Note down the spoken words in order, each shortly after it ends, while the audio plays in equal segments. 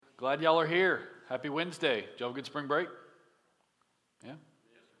Glad y'all are here. Happy Wednesday. Did y'all have a good spring break? Yeah?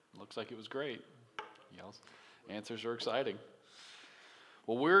 Looks like it was great. Y'all's answers are exciting.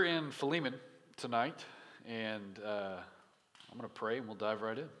 Well, we're in Philemon tonight, and I'm going to pray, and we'll dive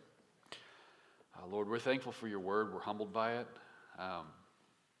right in. Lord, we're thankful for your word. We're humbled by it.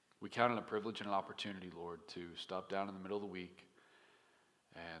 We count it a privilege and an opportunity, Lord, to stop down in the middle of the week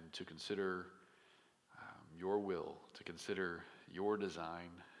and to consider your will, to consider your design,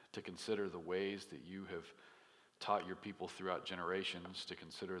 to consider the ways that you have taught your people throughout generations, to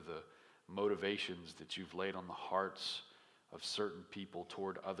consider the motivations that you've laid on the hearts of certain people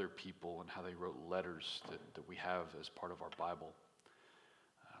toward other people and how they wrote letters that we have as part of our Bible.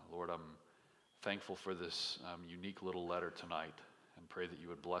 Lord, I'm thankful for this unique little letter tonight and pray that you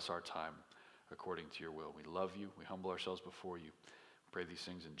would bless our time according to your will. We love you. We humble ourselves before you. Pray these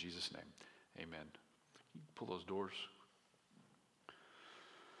things in Jesus' name. Amen. Can you pull those doors?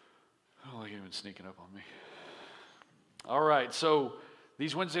 I don't like anyone sneaking up on me. All right, so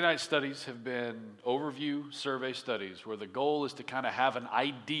these Wednesday night studies have been overview survey studies where the goal is to kind of have an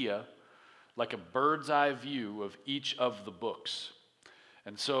idea, like a bird's eye view of each of the books.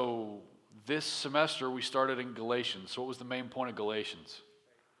 And so this semester we started in Galatians. So what was the main point of Galatians?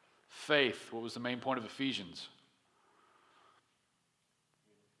 Faith. What was the main point of Ephesians?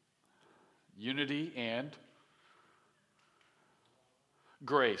 Unity and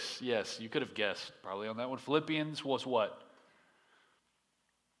grace. Yes, you could have guessed probably on that one. Philippians was what?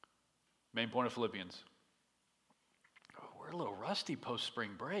 Main point of Philippians. Oh, we're a little rusty post-spring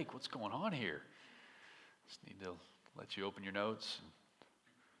break. What's going on here? Just need to let you open your notes.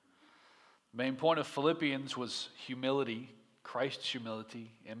 Main point of Philippians was humility, Christ's humility,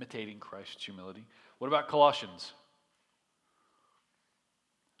 imitating Christ's humility. What about Colossians?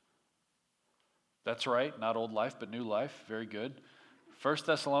 That's right, not old life, but new life. Very good. 1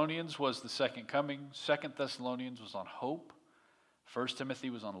 Thessalonians was the second coming. 2 Thessalonians was on hope. 1 Timothy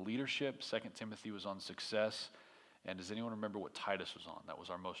was on leadership. 2 Timothy was on success. And does anyone remember what Titus was on? That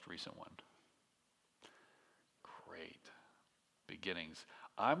was our most recent one. Great. Beginnings.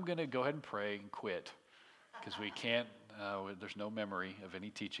 I'm going to go ahead and pray and quit because we can't, there's no memory of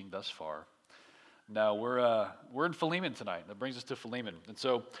any teaching thus far. Now, we're in Philemon tonight. That brings us to Philemon. And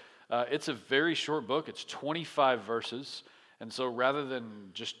so it's a very short book. It's 25 verses. And so rather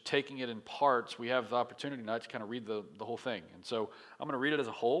than just taking it in parts, we have the opportunity tonight to kind of read the whole thing. And so I'm going to read it as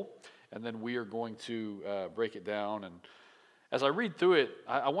a whole, and then we are going to break it down. And as I read through it,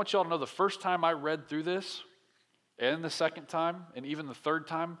 I want you all to know the first time I read through this, and the second time, and even the third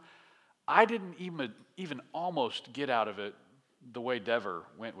time, I didn't even almost get out of it the way Dever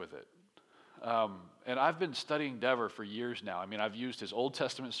went with it. And I've been studying Dever for years now. I mean, I've used his Old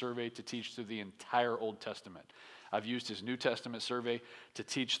Testament survey to teach through the entire Old Testament. I've used his New Testament survey to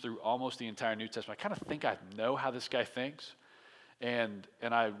teach through almost the entire New Testament. I kind of think I know how this guy thinks. And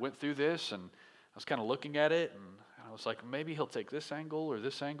I went through this, and I was kind of looking at it, and I was like, maybe he'll take this angle or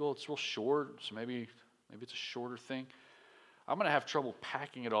this angle. It's real short, so maybe it's a shorter thing. I'm going to have trouble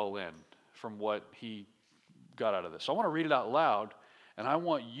packing it all in from what he got out of this. So I want to read it out loud, and I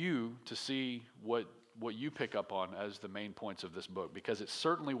want you to see what you pick up on as the main points of this book, because it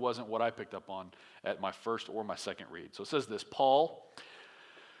certainly wasn't what I picked up on at my first or my second read. So it says this: Paul,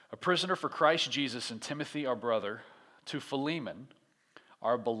 a prisoner for Christ Jesus, and Timothy, our brother, to Philemon,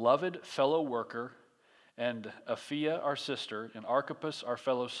 our beloved fellow worker, and Apphia, our sister, and Archippus, our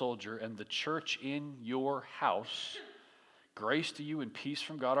fellow soldier, and the church in your house, grace to you and peace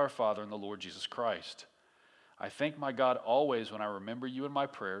from God our Father and the Lord Jesus Christ. I thank my God always when I remember you in my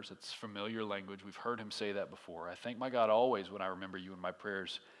prayers. It's familiar language. We've heard him say that before. I thank my God always when I remember you in my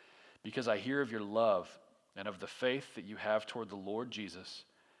prayers, because I hear of your love and of the faith that you have toward the Lord Jesus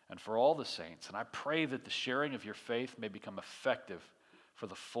and for all the saints. And I pray that the sharing of your faith may become effective for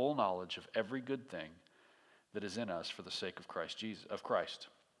the full knowledge of every good thing that is in us for the sake of Christ Jesus, of Christ.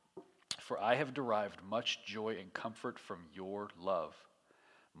 For I have derived much joy and comfort from your love,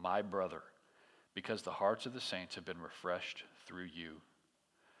 my brother, because the hearts of the saints have been refreshed through you.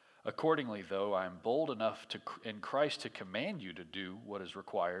 Accordingly, though I am bold enough in Christ to command you to do what is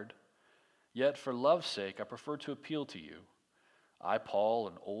required, yet for love's sake I prefer to appeal to you. I, Paul,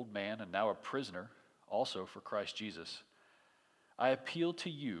 an old man and now a prisoner, also for Christ Jesus, I appeal to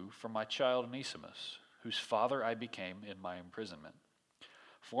you for my child Onesimus, whose father I became in my imprisonment.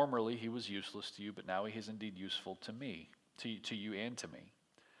 Formerly he was useless to you, but now he is indeed useful to me, to you and to me.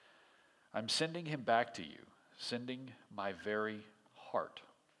 I'm sending him back to you, sending my very heart.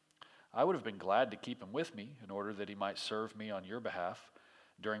 I would have been glad to keep him with me in order that he might serve me on your behalf,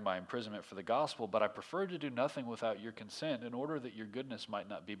 during my imprisonment for the gospel, but I preferred to do nothing without your consent in order that your goodness might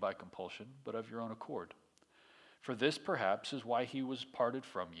not be by compulsion, but of your own accord. For this perhaps is why he was parted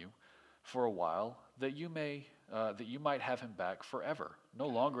from you for a while, that you might have him back forever, no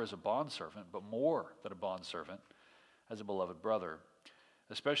longer as a bondservant, but more than a bondservant, as a beloved brother,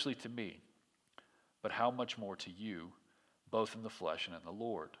 especially to me, but how much more to you, both in the flesh and in the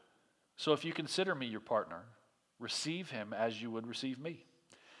Lord. So if you consider me your partner, receive him as you would receive me.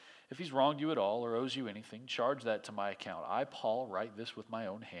 If he's wronged you at all or owes you anything, charge that to my account. I, Paul, write this with my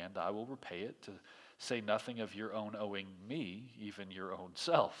own hand. I will repay it, to say nothing of your own owing me, even your own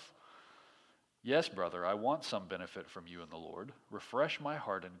self. Yes, brother, I want some benefit from you in the Lord. Refresh my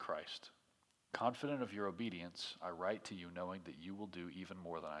heart in Christ. Confident of your obedience, I write to you knowing that you will do even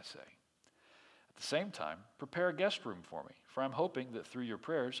more than I say. At the same time, prepare a guest room for me, for I'm hoping that through your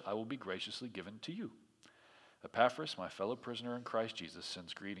prayers I will be graciously given to you. Epaphras, my fellow prisoner in Christ Jesus,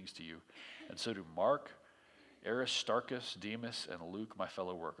 sends greetings to you, and so do Mark, Aristarchus, Demas, and Luke, my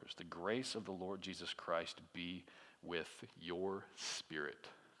fellow workers. The grace of the Lord Jesus Christ be with your spirit.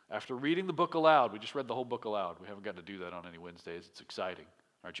 After reading the book aloud, we just read the whole book aloud. We haven't got to do that on any Wednesdays. It's exciting.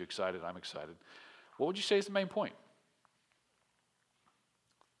 Aren't you excited? I'm excited. What would you say is the main point?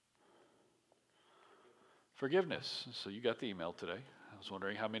 Forgiveness. So you got the email today. I was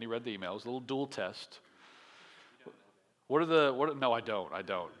wondering how many read the email. It was a little dual test. No, I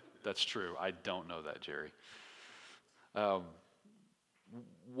don't. That's true. I don't know that, Jerry.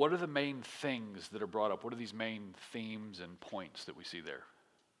 What are the main things that are brought up? What are these main themes and points that we see there?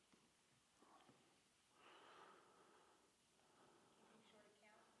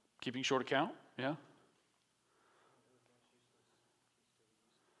 Keeping short account? Yeah.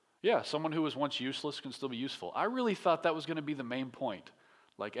 Yeah, someone who was once useless can still be useful. I really thought that was going to be the main point.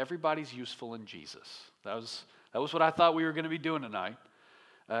 Like, everybody's useful in Jesus. That was what I thought we were going to be doing tonight.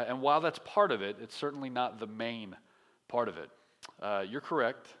 And while that's part of it, it's certainly not the main part of it. You're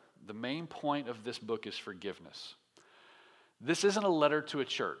correct. The main point of this book is forgiveness. This isn't a letter to a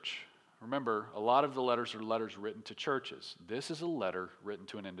church. Remember, a lot of the letters are letters written to churches. This is a letter written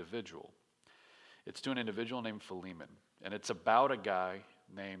to an individual. It's to an individual named Philemon, and it's about a guy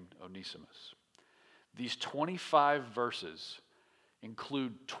named Onesimus. These 25 verses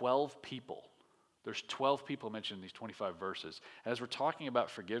include 12 people. There's 12 people mentioned in these 25 verses. As we're talking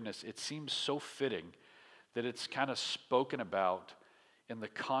about forgiveness, it seems so fitting that it's kind of spoken about in the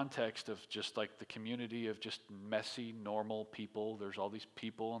context of just like the community of just messy, normal people. There's all these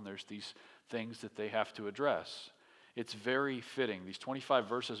people and there's these things that they have to address. It's very fitting. These 25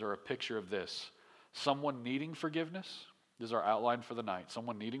 verses are a picture of this. Someone needing forgiveness. This is our outline for the night.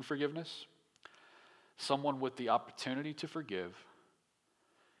 Someone needing forgiveness. Someone with the opportunity to forgive.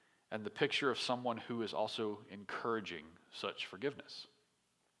 And the picture of someone who is also encouraging such forgiveness.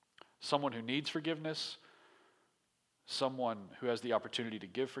 Someone who needs forgiveness, someone who has the opportunity to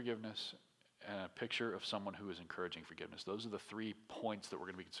give forgiveness, and a picture of someone who is encouraging forgiveness. Those are the 3 points that we're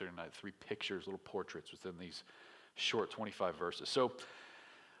going to be considering tonight, 3 pictures, little portraits within these short 25 verses. So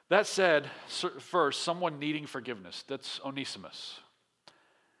that said, first, someone needing forgiveness. That's Onesimus.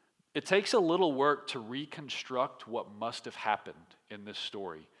 It takes a little work to reconstruct what must have happened in this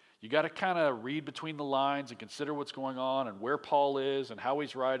story. You got to kind of read between the lines and consider what's going on and where Paul is and how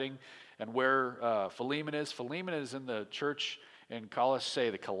he's writing and where Philemon is. Philemon is in the church in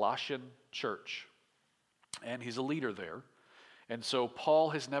Colossae, the Colossian church, and he's a leader there. And so Paul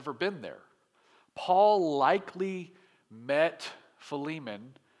has never been there. Paul likely met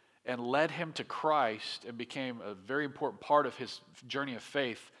Philemon and led him to Christ and became a very important part of his journey of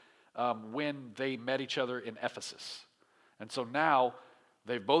faith when they met each other in Ephesus. And so now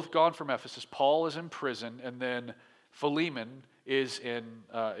they've both gone from Ephesus. Paul is in prison, and then Philemon is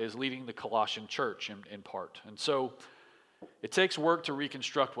leading the Colossian church in part. And so it takes work to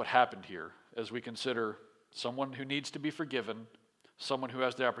reconstruct what happened here as we consider someone who needs to be forgiven, someone who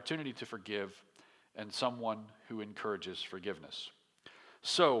has the opportunity to forgive, and someone who encourages forgiveness.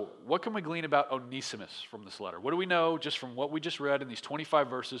 So, what can we glean about Onesimus from this letter? What do we know just from what we just read in these 25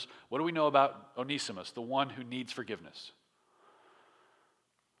 verses? What do we know about Onesimus, the one who needs forgiveness?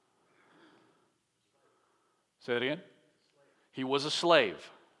 Say that again? He was a slave.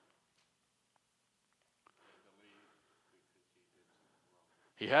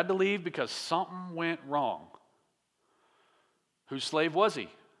 He had to leave because something went wrong. Whose slave was he?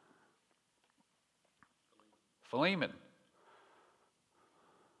 Philemon.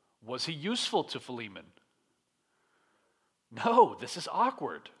 Was he useful to Philemon? No, this is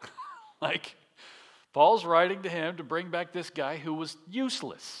awkward. Paul's writing to him to bring back this guy who was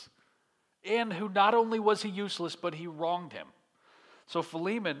useless. And who not only was he useless, but he wronged him. So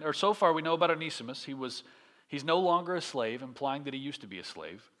Philemon, or so far we know about Onesimus, he's no longer a slave, implying that he used to be a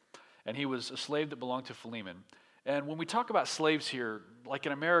slave. And he was a slave that belonged to Philemon. And when we talk about slaves here, like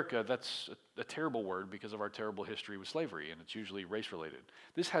in America, that's a terrible word because of our terrible history with slavery, and it's usually race-related.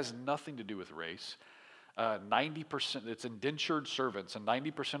 This has nothing to do with race. 90%, it's indentured servants, and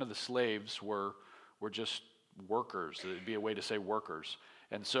 90% of the slaves were just workers. It'd be a way to say workers.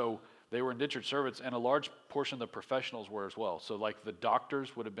 And so they were indentured servants, and a large portion of the professionals were as well. So like the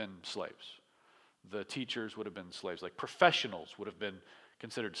doctors would have been slaves. The teachers would have been slaves. Like professionals would have been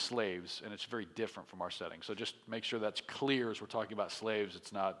considered slaves, and it's very different from our setting. So just make sure that's clear as we're talking about slaves.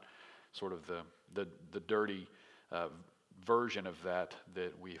 It's not sort of the dirty version of that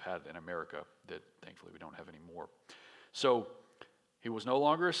we've had in America that thankfully we don't have anymore. So he was no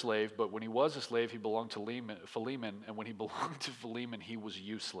longer a slave, but when he was a slave, he belonged to Philemon, and when he belonged to Philemon, he was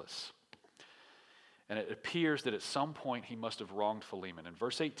useless. And it appears that at some point he must have wronged Philemon. In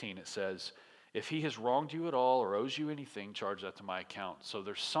verse 18 it says, "If he has wronged you at all or owes you anything, charge that to my account." So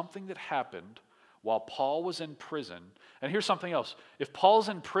there's something that happened while Paul was in prison. And here's something else. If Paul's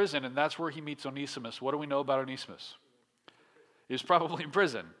in prison and that's where he meets Onesimus, what do we know about Onesimus? He was probably in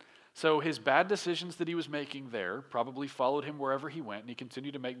prison. So his bad decisions that he was making there probably followed him wherever he went, and he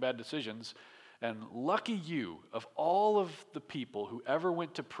continued to make bad decisions. And lucky you, of all of the people who ever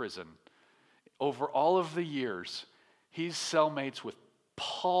went to prison, over all of the years, he's cellmates with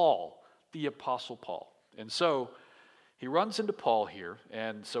Paul, the Apostle Paul. And so he runs into Paul here,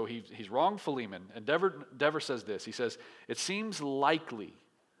 and so he's wronged Philemon. And Dever says this. He says, "It seems likely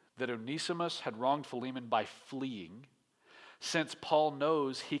that Onesimus had wronged Philemon by fleeing, since Paul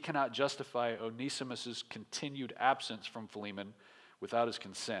knows he cannot justify Onesimus' continued absence from Philemon without his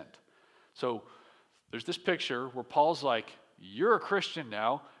consent." So there's this picture where Paul's like, "You're a Christian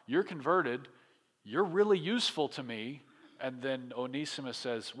now, you're converted, you're really useful to me." And then Onesimus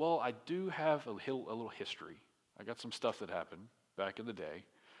says, "Well, I do have a little history. I got some stuff that happened back in the day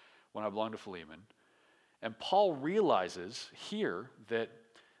when I belonged to Philemon." And Paul realizes here that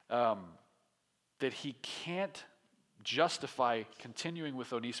he can't justify continuing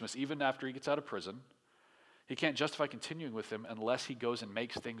with Onesimus even after he gets out of prison. He can't justify continuing with him unless he goes and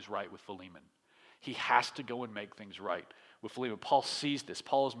makes things right with Philemon. He has to go and make things right with Philemon. Paul sees this.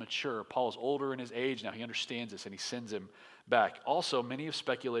 Paul is mature. Paul is older in his age now. He understands this, and he sends him back. Also, many have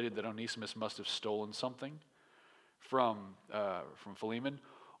speculated that Onesimus must have stolen something from Philemon,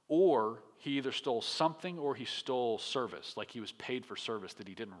 or he either stole something or he stole service, like he was paid for service that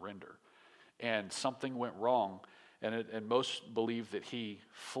he didn't render. And something went wrong, and most believe that he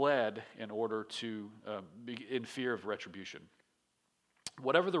fled in order to be in fear of retribution.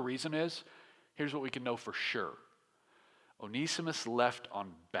 Whatever the reason is, here's what we can know for sure. Onesimus left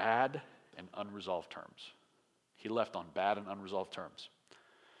on bad and unresolved terms. He left on bad and unresolved terms.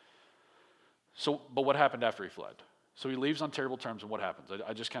 So, but what happened after he fled? So he leaves on terrible terms, and what happens?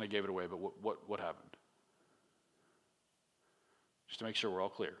 I just kind of gave it away, but what happened? Just to make sure we're all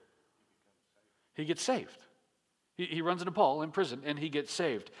clear. He gets saved. He runs into Paul in prison, and he gets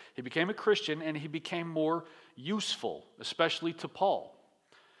saved. He became a Christian, and he became more useful, especially to Paul.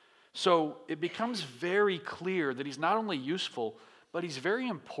 So it becomes very clear that he's not only useful, but he's very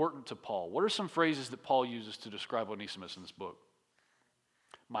important to Paul. What are some phrases that Paul uses to describe Onesimus in this book?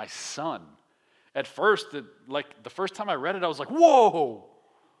 My son. At first, the first time I read it, I was like, whoa!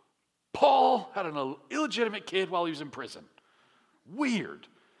 Paul had an illegitimate kid while he was in prison. Weird.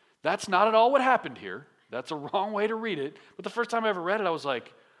 That's not at all what happened here. That's a wrong way to read it. But the first time I ever read it, I was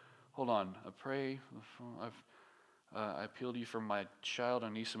like, hold on. I appeal to you for my child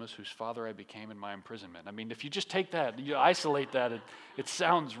Onesimus, whose father I became in my imprisonment. I mean, if you just take that, you isolate that, it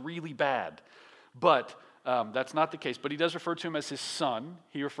sounds really bad. But that's not the case. But he does refer to him as his son.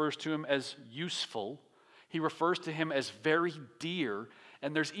 He refers to him as useful. He refers to him as very dear.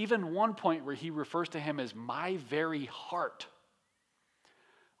 And there's even one point where he refers to him as my very heart.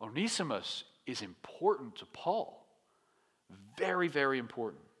 Onesimus is important to Paul. Very, very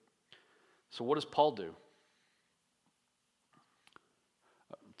important. So what does Paul do?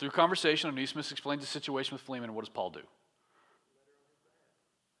 Through conversation, Onesimus explains the situation with Philemon, and what does Paul do?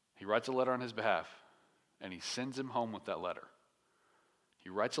 He writes a letter on his behalf, and he sends him home with that letter. He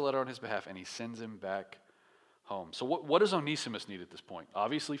writes a letter on his behalf, and he sends him back home. So what does Onesimus need at this point?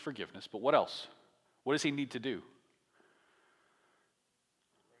 Obviously forgiveness, but what else? What does he need to do?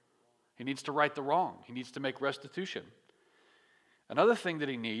 He needs to right the wrong. He needs to make restitution. Another thing that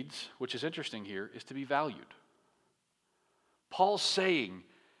he needs, which is interesting here, is to be valued. Paul's saying,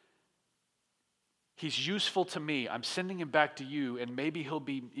 he's useful to me. I'm sending him back to you, and maybe he'll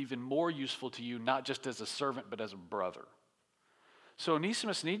be even more useful to you, not just as a servant, but as a brother. So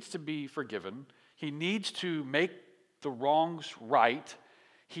Onesimus needs to be forgiven. He needs to make the wrongs right.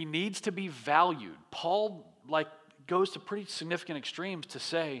 He needs to be valued. Paul goes to pretty significant extremes to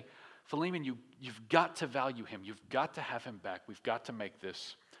say, Philemon, you've got to value him. You've got to have him back. We've got to make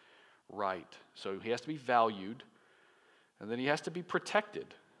this right. So he has to be valued, and then he has to be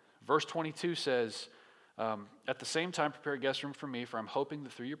protected. Verse 22 says, at the same time, prepare a guest room for me, for I'm hoping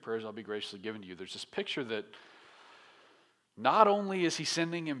that through your prayers I'll be graciously given to you. There's this picture that not only is he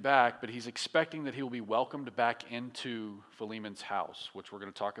sending him back, but he's expecting that he will be welcomed back into Philemon's house, which we're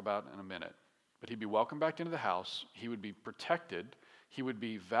going to talk about in a minute. But he'd be welcomed back into the house. He would be protected. He would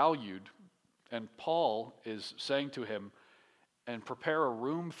be valued. And Paul is saying to him, and prepare a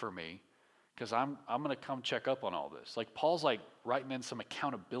room for me, because I'm going to come check up on all this. Paul's writing in some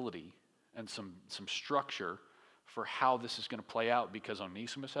accountability and some structure for how this is going to play out, because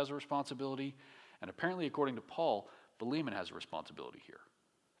Onesimus has a responsibility, and apparently according to Paul, Philemon has a responsibility here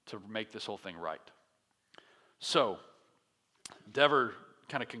to make this whole thing right. So, Dever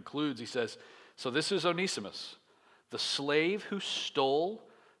kind of concludes, he says, so this is Onesimus, the slave who stole,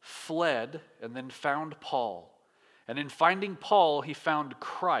 fled, and then found Paul. And in finding Paul, he found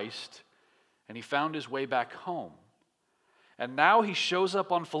Christ, and he found his way back home. And now he shows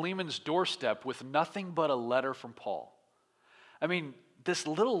up on Philemon's doorstep with nothing but a letter from Paul. I mean, this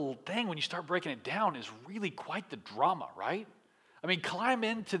little thing, when you start breaking it down, is really quite the drama, right? I mean, climb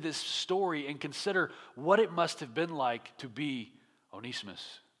into this story and consider what it must have been like to be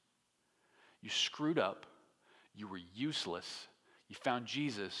Onesimus. You screwed up. You were useless. You found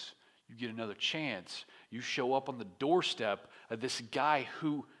Jesus. You get another chance. You show up on the doorstep of this guy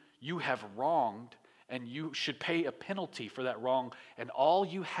who you have wronged, and you should pay a penalty for that wrong, and all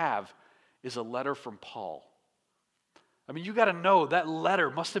you have is a letter from Paul. I mean, you got to know that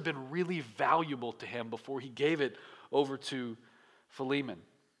letter must have been really valuable to him before he gave it over to Philemon.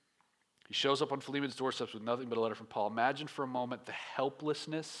 He shows up on Philemon's doorsteps with nothing but a letter from Paul. Imagine for a moment the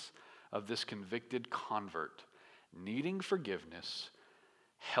helplessness of this convicted convert, needing forgiveness,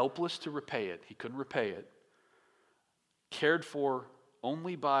 helpless to repay it. He couldn't repay it. Cared for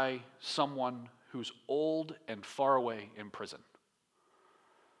only by someone who's old and far away in prison.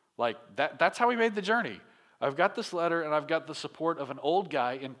 That's how he made the journey. I've got this letter and I've got the support of an old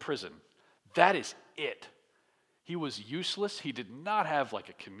guy in prison. That is it. He was useless. He did not have a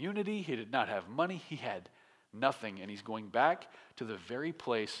community. He did not have money. He had nothing. And he's going back to the very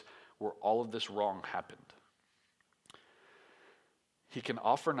place where all of this wrong happened. He can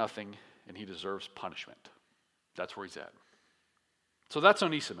offer nothing and he deserves punishment. That's where he's at. So that's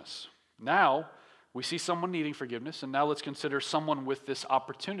Onesimus. Now we see someone needing forgiveness, and now let's consider someone with this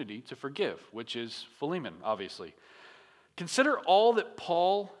opportunity to forgive, which is Philemon, obviously. Consider all that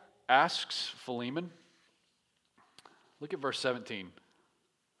Paul asks Philemon. Look at verse 17.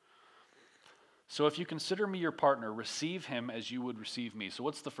 So if you consider me your partner, receive him as you would receive me. So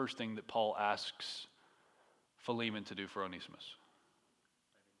what's the first thing that Paul asks Philemon to do for Onesimus?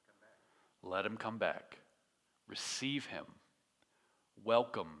 Let him come back. Receive him.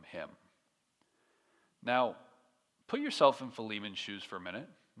 Welcome him. Now, put yourself in Philemon's shoes for a minute.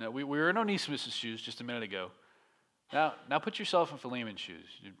 Now, we were in Onesimus' shoes just a minute ago. Now put yourself in Philemon's shoes.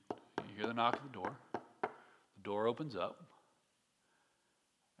 You hear the knock at the door. The door opens up.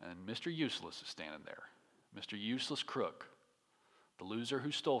 And Mr. Useless is standing there. Mr. Useless Crook. The loser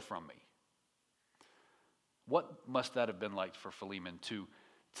who stole from me. What must that have been like for Philemon to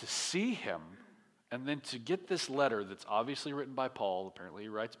see him and then to get this letter that's obviously written by Paul? Apparently he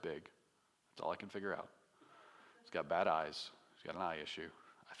writes big. That's all I can figure out. He's got bad eyes. He's got an eye issue.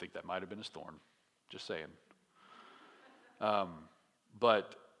 I think that might have been his thorn. Just saying.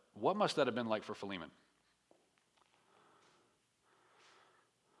 But what must that have been like for Philemon?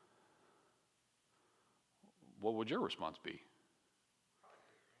 What would your response be?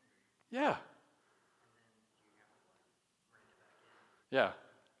 Yeah. Yeah.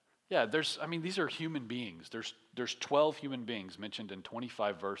 Yeah, these are human beings. There's 12 human beings mentioned in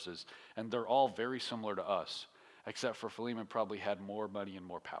 25 verses, and they're all very similar to us, except for Philemon probably had more money and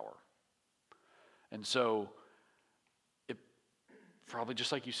more power. And so, it probably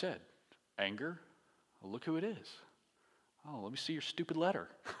just like you said, anger, well, look who it is. Oh, let me see your stupid letter.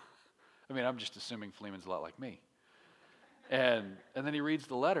 I mean, I'm just assuming Philemon's a lot like me. And then he reads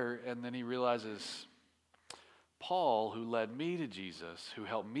the letter, and then he realizes, Paul, who led me to Jesus, who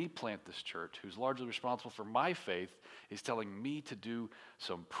helped me plant this church, who's largely responsible for my faith, is telling me to do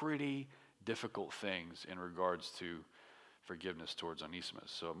some pretty difficult things in regards to forgiveness towards Onesimus.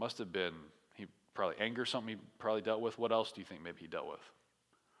 So it must have been, anger, something he probably dealt with. What else do you think maybe he dealt with?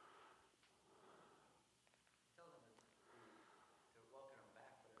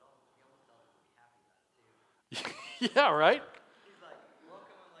 Yeah, right? He's like,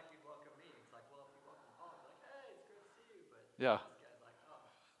 welcome him like you'd welcome me. It's like, well, if you welcome Paul, it's like, hey, it's great to see you. But Yeah. this guy's like, oh, I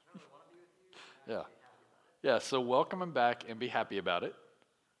don't really want to be with you. And Yeah. actually happy about it. Yeah, so welcome him back and be happy about it.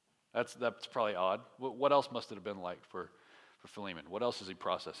 That's probably odd. What else must it have been like for Philemon? What else is he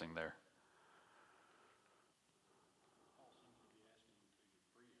processing there?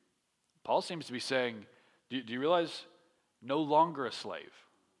 Paul seems to be saying, do you realize no longer a slave?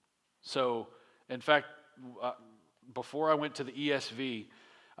 So, in fact, before I went to the ESV,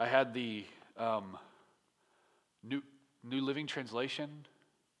 I had the New Living Translation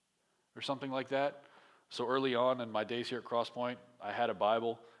or something like that. So early on in my days here at Crosspoint, I had a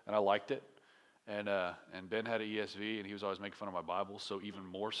Bible and I liked it. And Ben had an ESV and he was always making fun of my Bible. So even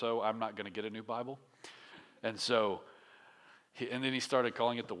more so, I'm not going to get a new Bible. And so, and then he started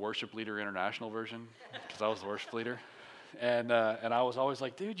calling it the Worship Leader International Version because I was the worship leader. And I was always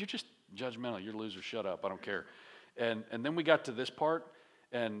like, dude, you're just judgmental. You're a loser. Shut up. I don't care. And then we got to this part,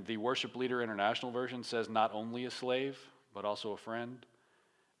 and the Worship Leader International Version says not only a slave, but also a friend.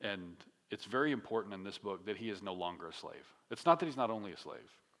 And it's very important in this book that he is no longer a slave. It's not that he's not only a slave.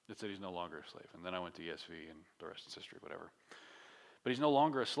 It's that he's no longer a slave. And then I went to ESV, and the rest is history, whatever. But he's no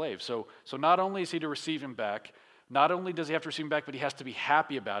longer a slave. So not only is he to receive him back, not only does he have to receive him back, but he has to be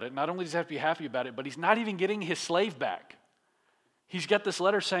happy about it. Not only does he have to be happy about it, but he's not even getting his slave back. He's got this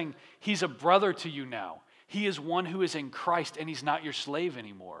letter saying, he's a brother to you now. He is one who is in Christ, and he's not your slave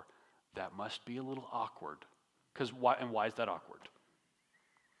anymore. That must be a little awkward. Why is that awkward?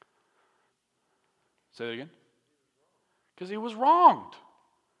 Say that again? Because he was wronged.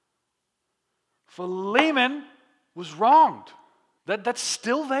 Philemon was wronged. That's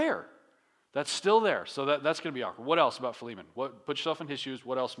still there. That's still there. So that's going to be awkward. What else about Philemon? Put yourself in his shoes.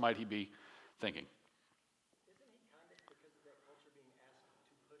 What else might he be thinking?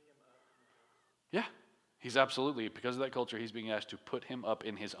 Yeah, he's absolutely, because of that culture, he's being asked to put him up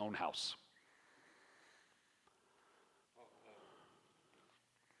in his own house.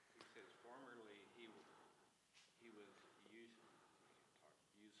 He says, formerly he was useless to you,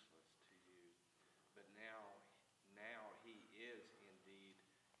 but now he is indeed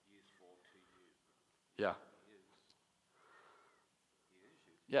useful to you. Yeah. He is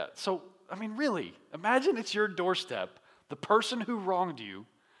useful. Yeah, so, I mean, really, imagine it's your doorstep, the person who wronged you,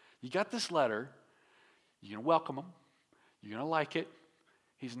 you got this letter, you're going to welcome him, you're going to like it,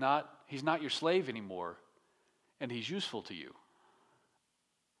 he's not your slave anymore, and he's useful to you.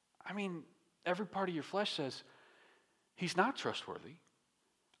 I mean, every part of your flesh says, he's not trustworthy.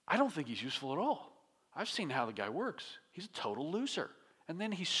 I don't think he's useful at all. I've seen how the guy works. He's a total loser. And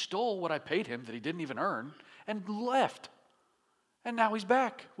then he stole what I paid him that he didn't even earn and left. And now he's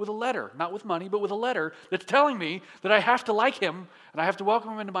back with a letter, not with money, but with a letter that's telling me that I have to like him and I have to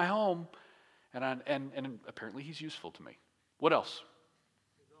welcome him into my home. And apparently he's useful to me. What else?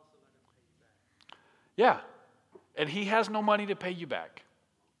 He's also not going to pay you back. Yeah. And he has no money to pay you back.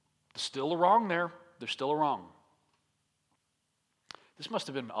 There's still a wrong there. There's still a wrong. This must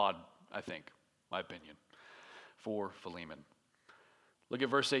have been odd, I think, my opinion, for Philemon. Look at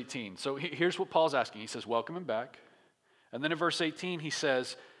verse 18. So here's what Paul's asking. He says, welcome him back. And then in verse 18, he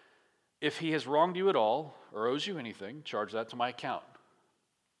says, if he has wronged you at all or owes you anything, charge that to my account.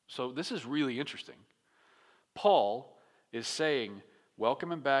 So this is really interesting. Paul is saying, welcome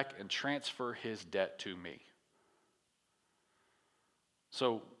him back and transfer his debt to me.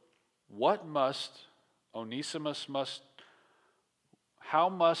 So how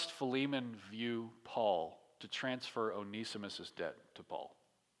must Philemon view Paul to transfer Onesimus' debt to Paul?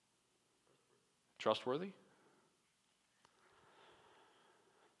 Trustworthy?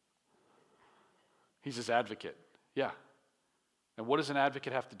 He's his advocate. Yeah. And what does an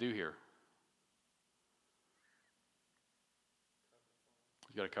advocate have to do here?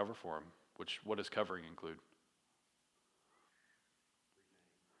 He's got to cover for him. What does covering include?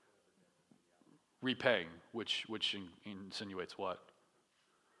 Repaying, which insinuates what?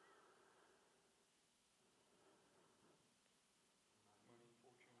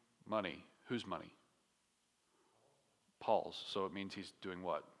 Money. Whose money? Paul's. So it means he's doing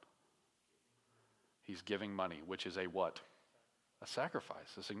what? He's giving money, which is a what? A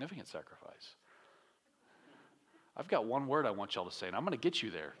sacrifice, a significant sacrifice. I've got one word I want y'all to say, and I'm going to get you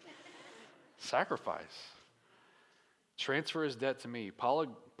there. Sacrifice. Transfer his debt to me. Paul,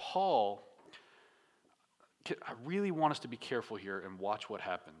 I really want us to be careful here and watch what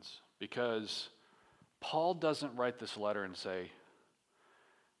happens, because Paul doesn't write this letter and say,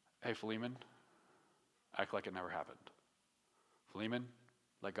 hey, Philemon, act like it never happened. Philemon,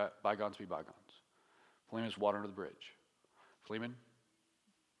 let bygones be bygones. Philemon's water under the bridge. Philemon,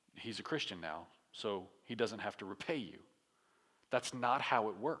 he's a Christian now, so he doesn't have to repay you. That's not how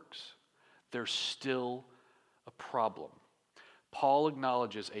it works. There's still a problem. Paul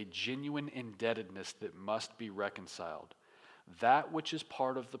acknowledges a genuine indebtedness that must be reconciled. That which is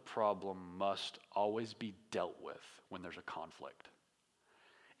part of the problem must always be dealt with when there's a conflict.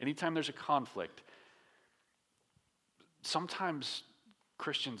 Anytime there's a conflict, sometimes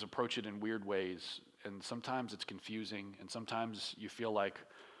Christians approach it in weird ways, and sometimes it's confusing, and sometimes you feel like,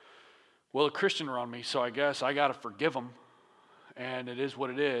 well, a Christian around me, so I guess I got to forgive them, and it is what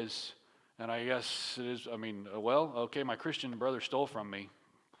it is, and I guess it is, well, okay, my Christian brother stole from me.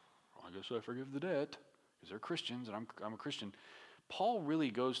 I guess I forgive the debt, because they're Christians, and I'm a Christian. Paul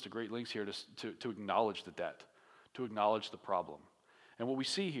really goes to great lengths here to acknowledge the debt, to acknowledge the problem. And what we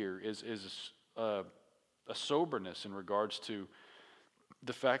see here is a soberness in regards to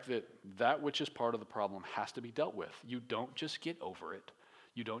the fact that which is part of the problem has to be dealt with. You don't just get over it.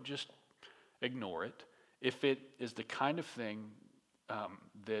 You don't just ignore it. If it is the kind of thing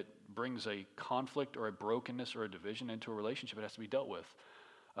that brings a conflict or a brokenness or a division into a relationship, it has to be dealt with.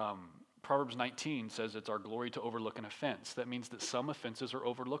 Proverbs 19 says it's our glory to overlook an offense. That means that some offenses are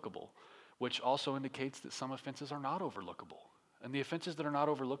overlookable, which also indicates that some offenses are not overlookable. And the offenses that are not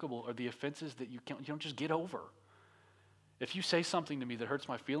overlookable are the offenses that you don't just get over. If you say something to me that hurts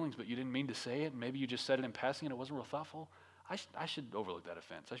my feelings, but you didn't mean to say it, and maybe you just said it in passing and it wasn't real thoughtful, I should overlook that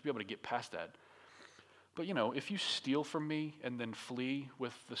offense. I should be able to get past that. But if you steal from me and then flee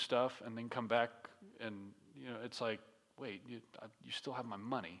with the stuff and then come back and, it's like, wait, you still have my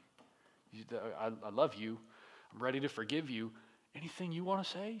money. I love you. I'm ready to forgive you. Anything you want to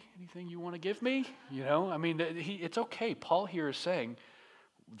say? Anything you want to give me? It's okay. Paul here is saying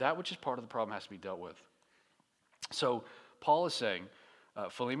that which is part of the problem has to be dealt with. So Paul is saying,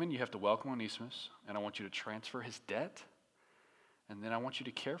 Philemon, you have to welcome Onesimus, and I want you to transfer his debt, and then I want you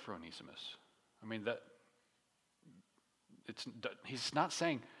to care for Onesimus. He's not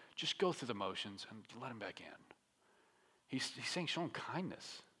saying just go through the motions and let him back in. He's saying show him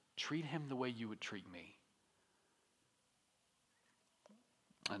kindness. Treat him the way you would treat me.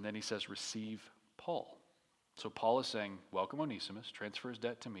 And then he says, receive Paul. So Paul is saying, welcome Onesimus, transfer his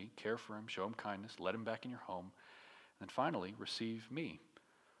debt to me, care for him, show him kindness, let him back in your home, and then finally, receive me.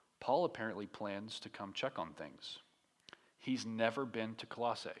 Paul apparently plans to come check on things. He's never been to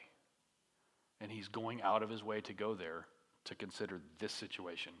Colossae, and he's going out of his way to go there to consider this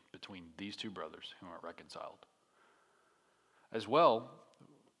situation between these two brothers who aren't reconciled. As well,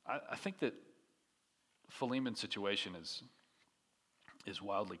 I think that Philemon's situation is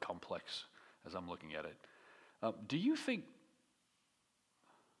wildly complex as I'm looking at it. Do you think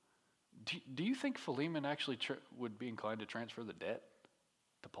Philemon actually would be inclined to transfer the debt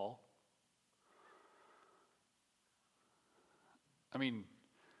to Paul?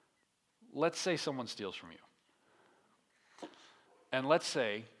 Let's say someone steals from you. And let's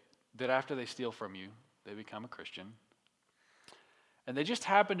say that after they steal from you, they become a Christian. And they just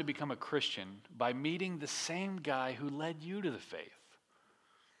happen to become a Christian by meeting the same guy who led you to the faith.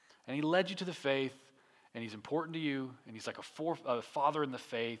 And he led you to the faith, and he's important to you, and he's like a father in the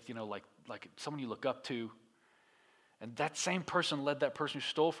faith, like someone you look up to. And that same person led that person who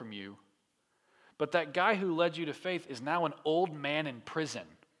stole from you. But that guy who led you to faith is now an old man in prison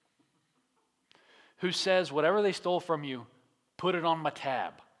who says, whatever they stole from you, put it on my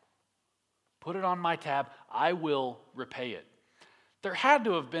tab. Put it on my tab. I will repay it.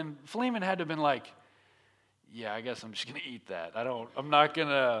 Philemon had to have been like, yeah, I guess I'm just going to eat that. I'm not going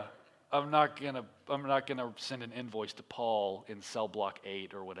to send an invoice to Paul in cell block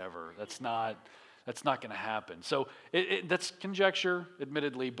 8 or whatever. That's not going to happen. So that's conjecture,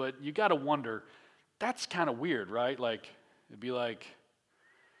 admittedly, but you got to wonder, that's kind of weird, right? Like, it'd be like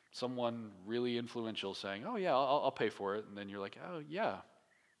someone really influential saying, oh yeah, I'll pay for it. And then you're like, oh yeah,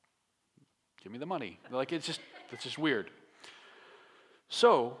 give me the money. Like, that's just weird.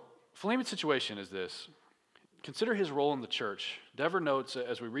 So, Philemon's situation is this. Consider his role in the church. Dever notes,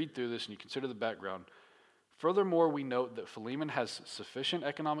 as we read through this and you consider the background, furthermore, we note that Philemon has sufficient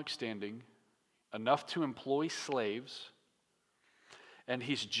economic standing, enough to employ slaves, and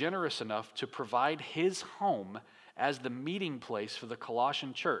he's generous enough to provide his home as the meeting place for the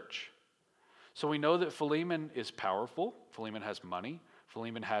Colossian church. So we know that Philemon is powerful. Philemon has money.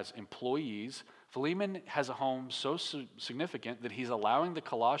 Philemon has employees. Philemon has a home so significant that he's allowing the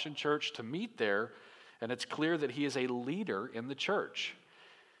Colossian church to meet there, and it's clear that he is a leader in the church.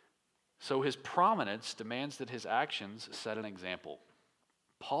 So his prominence demands that his actions set an example.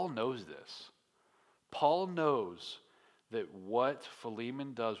 Paul knows this. Paul knows that what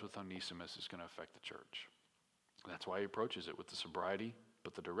Philemon does with Onesimus is going to affect the church. That's why he approaches it with the sobriety,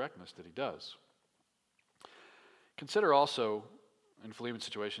 but the directness that he does. Consider also, in Philemon's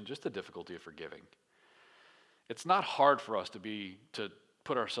situation, just the difficulty of forgiving. It's not hard for us to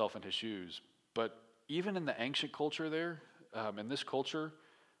put ourselves in his shoes, but even in the ancient culture there, in this culture,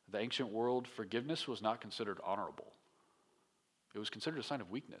 the ancient world, forgiveness was not considered honorable. It was considered a sign of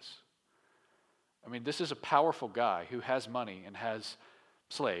weakness. I mean, this is a powerful guy who has money and has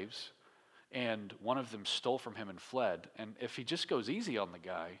slaves, and one of them stole from him and fled. And if he just goes easy on the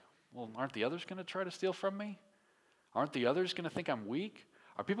guy, well, aren't the others going to try to steal from me? Aren't the others going to think I'm weak?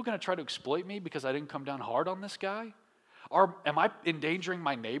 Are people going to try to exploit me because I didn't come down hard on this guy? Or am I endangering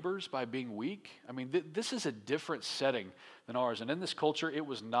my neighbors by being weak? I mean, this is a different setting than ours. And in this culture, it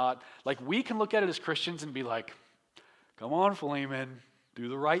was not, like we can look at it as Christians and be like, come on, Philemon, do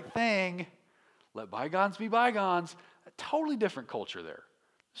the right thing. Let bygones be bygones. A totally different culture there.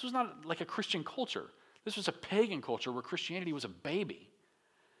 This was not like a Christian culture. This was a pagan culture where Christianity was a baby.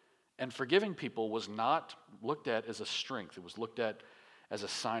 And forgiving people was not looked at as a strength. It was looked at as a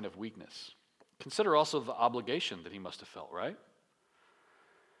sign of weakness. Consider also the obligation that he must have felt, right?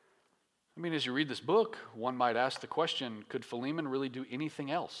 I mean, as you read this book, one might ask the question, could Philemon really do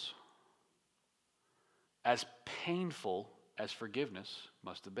anything else? As painful as forgiveness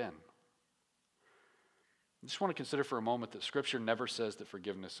must have been. I just want to consider for a moment that Scripture never says that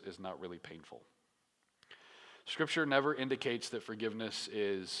forgiveness is not really painful. Scripture never indicates that forgiveness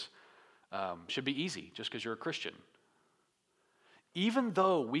should be easy just because you're a Christian. Even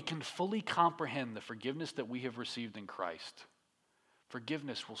though we can fully comprehend the forgiveness that we have received in Christ,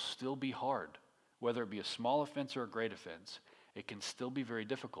 forgiveness will still be hard. Whether it be a small offense or a great offense, it can still be very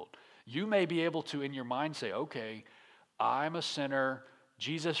difficult. You may be able to, in your mind, say, okay, I'm a sinner.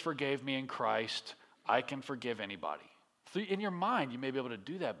 Jesus forgave me in Christ. I can forgive anybody. In your mind, you may be able to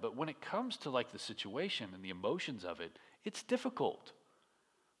do that, but when it comes to like the situation and the emotions of it, it's difficult.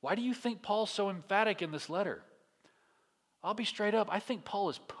 Why do you think Paul's so emphatic in this letter? I'll be straight up. I think Paul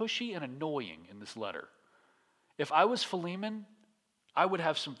is pushy and annoying in this letter. If I was Philemon, I would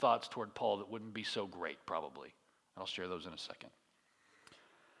have some thoughts toward Paul that wouldn't be so great, probably. I'll share those in a second.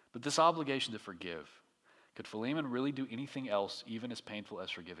 But this obligation to forgive, could Philemon really do anything else, even as painful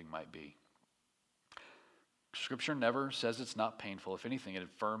as forgiving might be? Scripture never says it's not painful. If anything, it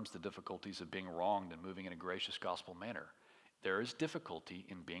affirms the difficulties of being wronged and moving in a gracious gospel manner. There is difficulty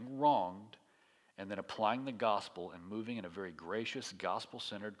in being wronged and then applying the gospel and moving in a very gracious,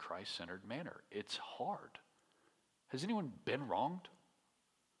 gospel-centered, Christ-centered manner. It's hard. Has anyone been wronged?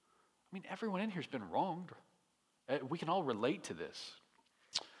 I mean, everyone in here has been wronged. We can all relate to this.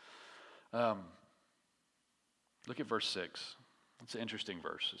 Look at verse 6. It's an interesting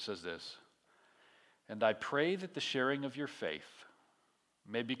verse. It says this, "And I pray that the sharing of your faith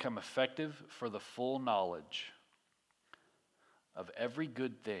may become effective for the full knowledge of every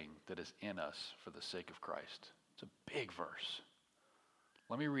good thing that is in us for the sake of Christ." It's a big verse.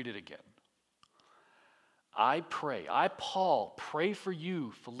 Let me read it again. I, Paul, pray for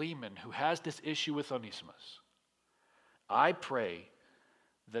you, Philemon, who has this issue with Onesimus. I pray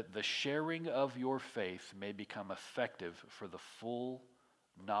that the sharing of your faith may become effective for the full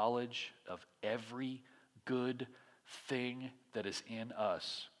knowledge of every good thing that is in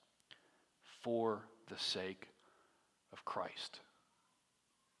us for the sake of Christ.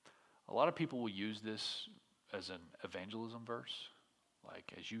 A lot of people will use this as an evangelism verse.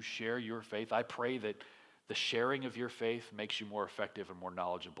 Like, as you share your faith, I pray that the sharing of your faith makes you more effective and more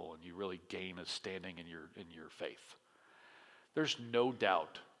knowledgeable, and you really gain a standing in your faith. There's no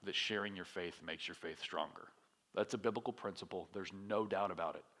doubt that sharing your faith makes your faith stronger. That's a biblical principle. There's no doubt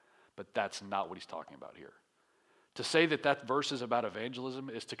about it. But that's not what he's talking about here. To say that that verse is about evangelism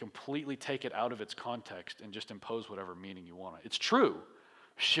is to completely take it out of its context and just impose whatever meaning you want. It's true.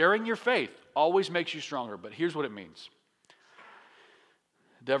 Sharing your faith always makes you stronger, but here's what it means.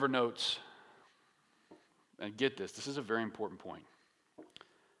 Dever notes, and get this is a very important point.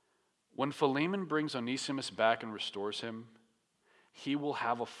 When Philemon brings Onesimus back and restores him, he will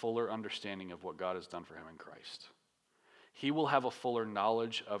have a fuller understanding of what God has done for him in Christ. He will have a fuller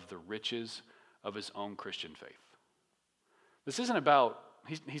knowledge of the riches of his own Christian faith. This isn't about,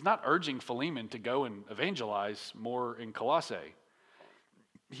 he's not urging Philemon to go and evangelize more in Colossae.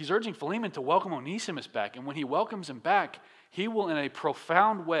 He's urging Philemon to welcome Onesimus back, and when he welcomes him back, he will in a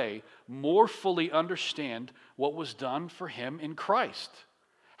profound way more fully understand what was done for him in Christ.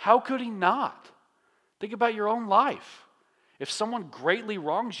 How could he not? Think about your own life. If someone greatly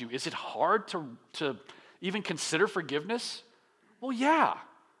wrongs you, is it hard to even consider forgiveness? Well, yeah,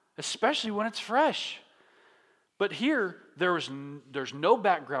 especially when it's fresh. But here, there's no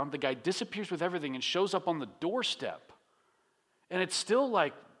background. The guy disappears with everything and shows up on the doorstep. And it's still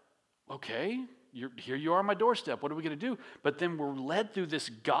like, okay, here you are on my doorstep. What are we going to do? But then we're led through this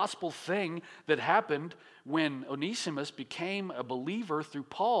gospel thing that happened when Onesimus became a believer through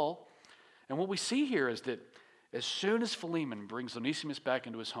Paul. And what we see here is that as soon as Philemon brings Onesimus back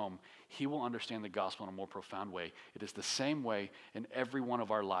into his home, he will understand the gospel in a more profound way. It is the same way in every one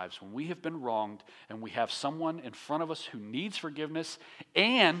of our lives. When we have been wronged and we have someone in front of us who needs forgiveness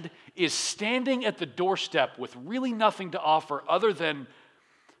and is standing at the doorstep with really nothing to offer other than,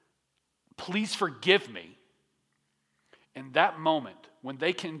 please forgive me. In that moment, when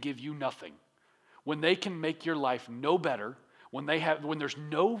they can give you nothing, when they can make your life no better, when there's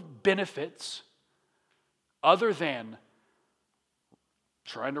no benefits other than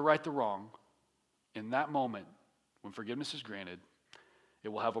trying to right the wrong, in that moment, when forgiveness is granted, it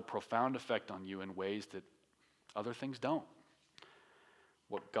will have a profound effect on you in ways that other things don't.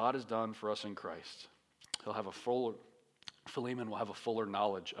 What God has done for us in Christ, Philemon will have a fuller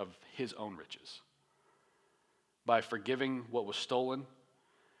knowledge of his own riches. By forgiving what was stolen,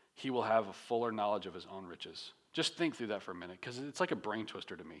 he will have a fuller knowledge of his own riches. Just think through that for a minute, because it's like a brain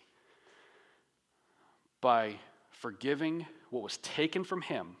twister to me. By forgiving what was taken from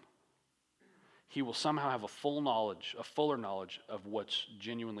him, he will somehow have a fuller knowledge of what's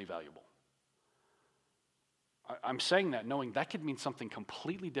genuinely valuable. I'm saying that knowing that could mean something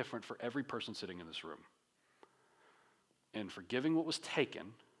completely different for every person sitting in this room. In forgiving what was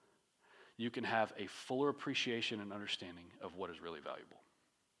taken, you can have a fuller appreciation and understanding of what is really valuable.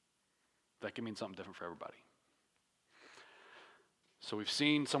 That can mean something different for everybody. So we've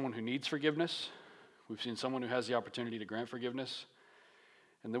seen someone who needs forgiveness. We've seen someone who has the opportunity to grant forgiveness.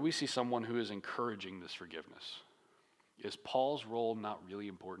 And then we see someone who is encouraging this forgiveness. Is Paul's role not really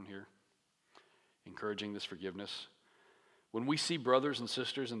important here? Encouraging this forgiveness. When we see brothers and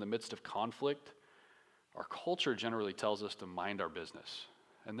sisters in the midst of conflict, our culture generally tells us to mind our business.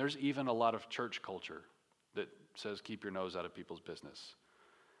 And there's even a lot of church culture that says keep your nose out of people's business.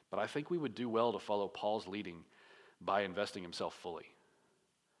 But I think we would do well to follow Paul's leading by investing himself fully.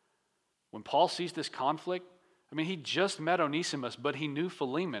 When Paul sees this conflict, he just met Onesimus, but he knew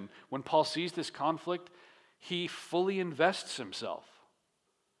Philemon. When Paul sees this conflict, he fully invests himself.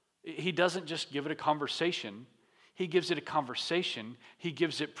 He doesn't just give it a conversation. He gives it a conversation. He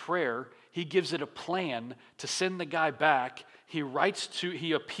gives it prayer. He gives it a plan to send the guy back. He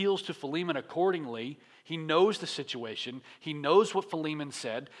appeals to Philemon accordingly. He knows the situation. He knows what Philemon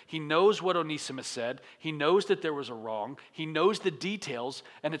said. He knows what Onesimus said. He knows that there was a wrong. He knows the details,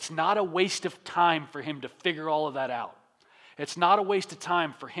 and it's not a waste of time for him to figure all of that out. It's not a waste of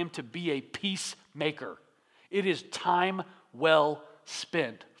time for him to be a peacemaker. It is time well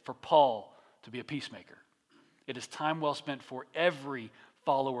spent for Paul to be a peacemaker. It is time well spent for every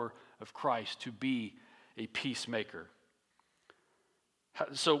follower of Christ to be a peacemaker.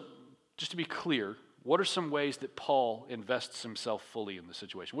 So, just to be clear, what are some ways that Paul invests himself fully in the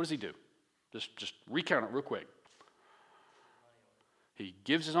situation? What does he do? Just recount it real quick. He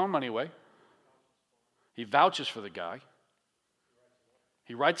gives his own money away. He vouches for the guy.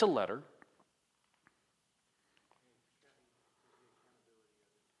 He writes a letter.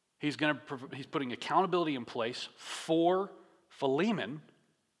 He's putting accountability in place for Philemon,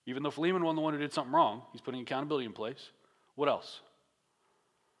 even though Philemon was the one who did something wrong. He's putting accountability in place. What else?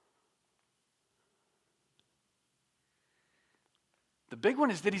 The big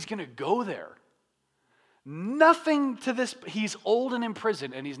one is that he's going to go there. Nothing to this, he's old and in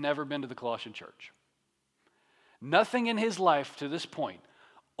prison, and he's never been to the Colossian church. Nothing in his life to this point,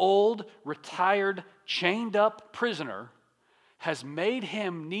 old, retired, chained up prisoner, has made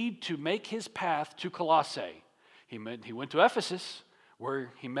him need to make his path to Colossae. He went to Ephesus,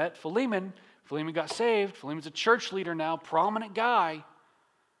 where he met Philemon. Philemon got saved. Philemon's a church leader now, prominent guy.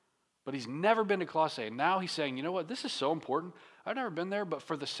 But he's never been to Colossae. And now he's saying, you know what, this is so important. I've never been there, but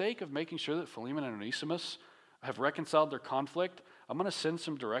for the sake of making sure that Philemon and Onesimus have reconciled their conflict, I'm going to send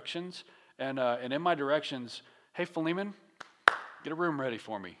some directions. And in my directions, hey, Philemon, get a room ready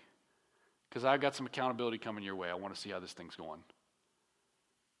for me, because I've got some accountability coming your way. I want to see how this thing's going.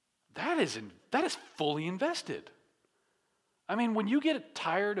 That is fully invested. When you get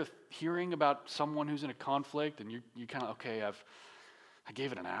tired of hearing about someone who's in a conflict and you kind of, okay, I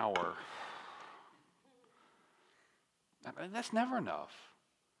gave it an hour. That's never enough.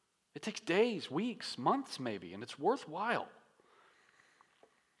 It takes days, weeks, months maybe, and it's worthwhile.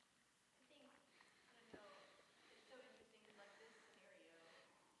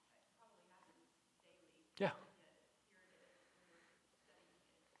 Yeah.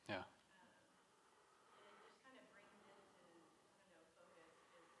 Yeah.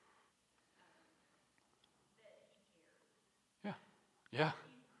 Yeah. Yeah.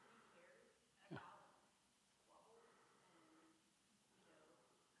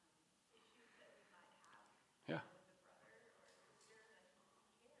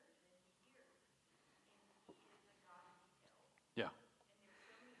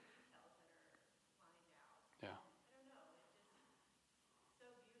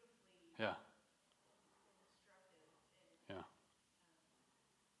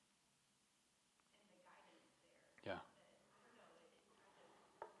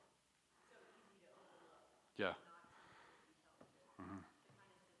 Yeah. not super detailed, to kind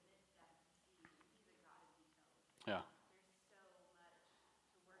of submit to that and see he's a God of details. Like, Yeah. there's so much to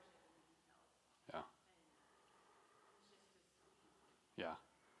worship in the details. Yeah. And it's just sweet. Yeah.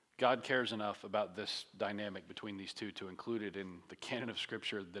 God cares enough about this dynamic between these two to include it in the canon of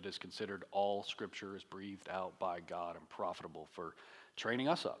Scripture that is considered all Scripture is breathed out by God and profitable for training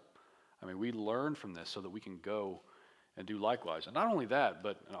us up. I mean, we learn from this so that we can go and do likewise. And not only that,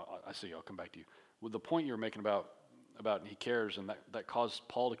 but I see, I'll come back to you. With the point you were making about he cares and that caused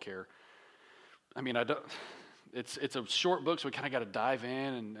Paul to care. I mean, it's a short book, so we kind of got to dive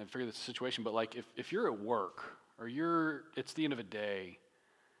in and figure the situation. But like if you're at work or it's the end of a day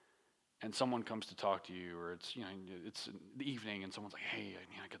and someone comes to talk to you, or it's the evening and someone's like, hey,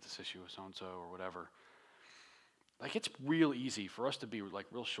 I got this issue with so and so or whatever. Like, it's real easy for us to be like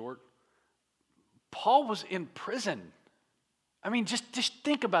real short. Paul was in prison. I mean, just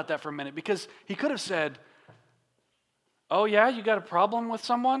think about that for a minute, because he could have said, oh yeah, you got a problem with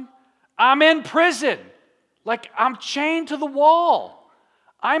someone? I'm in prison. Like, I'm chained to the wall.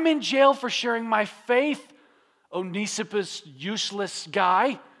 I'm in jail for sharing my faith, Onesimus, useless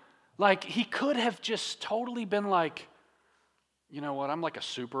guy. Like, he could have just totally been like, you know what, I'm like a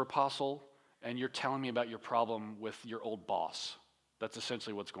super apostle, and you're telling me about your problem with your old boss. That's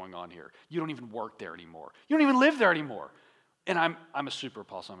essentially what's going on here. You don't even work there anymore. You don't even live there anymore. And I'm a super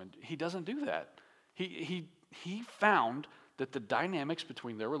apostle. I mean, he doesn't do that. He found that the dynamics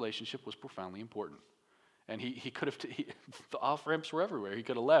between their relationship was profoundly important. And he could have, the off-ramps were everywhere. He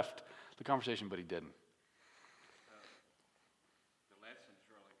could have left the conversation, but he didn't. The lesson's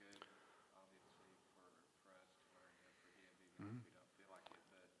really good, obviously, for us to learn to forgive, even if we don't feel like it.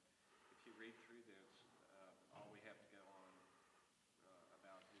 But if you read through this, all we have to go on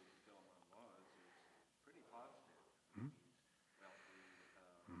about who Philemon was is pretty positive. Mm-hmm. He's wealthy.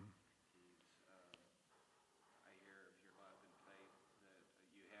 He's I hear of your love and faith that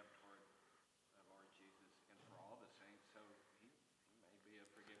you have toward the Lord Jesus and for all the saints. So he may be a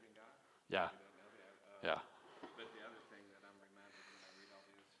forgiving God. Yeah. We don't know that. Yeah. But the other thing that I'm reminded when I read all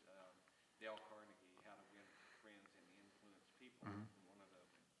this, Dale Carnegie, How to Win Friends and Influence People. One of the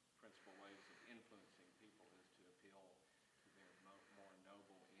principal ways of influencing people is to appeal to their more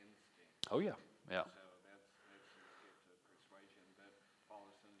noble instincts. Oh, yeah. Yeah. So that's his gift of persuasion. But Paul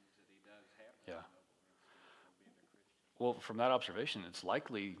assumes that he does have those Yeah. noble instincts from being a Christian. Well, from that observation, it's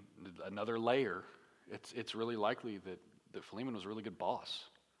likely another layer. It's really likely that Philemon was a really good boss.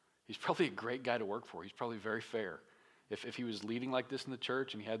 He's probably a great guy to work for. He's probably very fair. If he was leading like this in the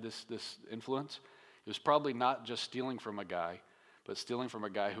church and he had this influence, it was probably not just stealing from a guy, but stealing from a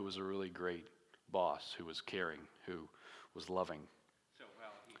guy who was a really great boss, who was caring, who was loving. So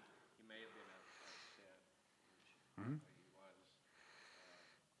while he may have been upset, which he was,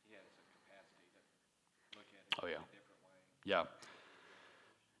 he had some capacity to look at it Oh, in yeah. a different way. Yeah.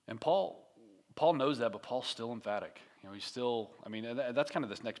 And Paul knows that, but Paul's still emphatic. He's still, I mean, and that's kind of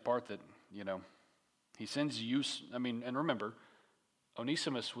this next part that, he sends and remember,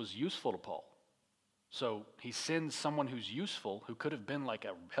 Onesimus was useful to Paul. So he sends someone who's useful, who could have been like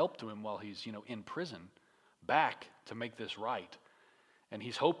a help to him while he's, in prison, back to make this right. And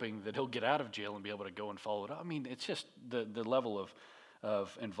he's hoping that he'll get out of jail and be able to go and follow it up. I mean, it's just the level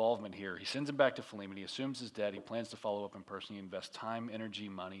of involvement here. He sends him back to Philemon. He assumes his debt. He plans to follow up in person. He invests time, energy,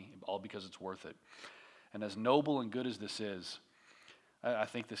 money, all because it's worth it. And as noble and good as this is, I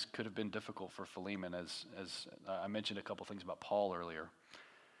think this could have been difficult for Philemon. As I mentioned a couple things about Paul earlier.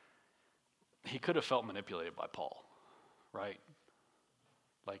 He could have felt manipulated by Paul, right?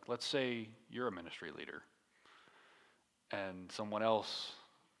 Like, let's say you're a ministry leader and someone else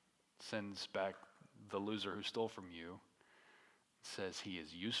sends back the loser who stole from you, says he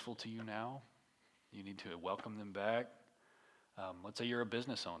is useful to you now. You need to welcome them back. Let's say you're a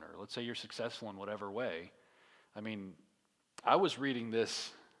business owner. Let's say you're successful in whatever way. I mean, I was reading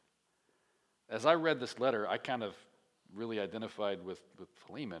this. As I read this letter, I kind of really identified with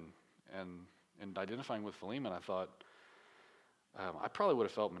Philemon. And in identifying with Philemon, I thought, I probably would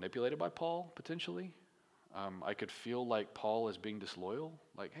have felt manipulated by Paul, potentially. I could feel like Paul is being disloyal.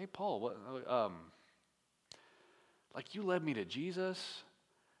 Like, hey, Paul, what? Like, you led me to Jesus,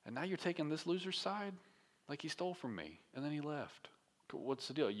 and now you're taking this loser's side? Like, he stole from me, and then he left. What's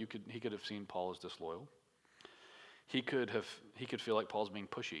the deal? He could have seen Paul as disloyal. He could feel like Paul's being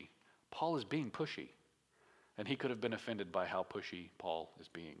pushy. Paul is being pushy. And he could have been offended by how pushy Paul is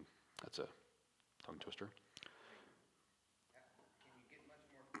being. That's a tongue twister. Can you get much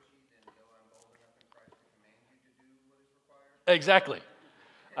more pushy than though I'm bold enough in Christ to command you to do what is required? Exactly.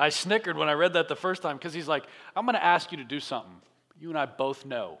 I snickered when I read that the first time because he's like, I'm going to ask you to do something. You and I both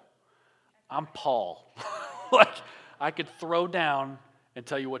know I'm Paul. Like, I could throw down and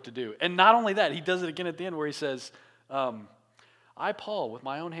tell you what to do. And not only that, he does it again at the end where he says, I, Paul, with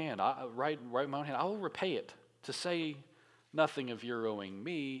my own hand, I write my own hand, I will repay it, to say nothing of your owing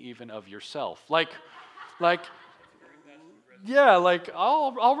me, even of yourself. Like, yeah, like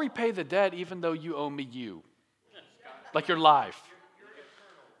I'll repay the debt even though you owe me you. Like your life.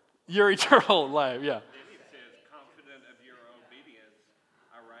 Your eternal life, yeah. Then he says, confident of your obedience,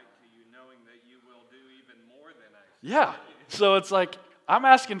 I write to you knowing that you will do even more than I say. Yeah. So it's like, I'm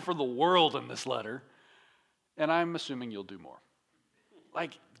asking for the world in this letter, and I'm assuming you'll do more.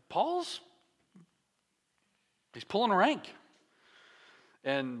 Like, he's pulling rank.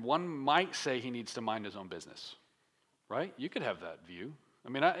 And one might say he needs to mind his own business, right? You could have that view. I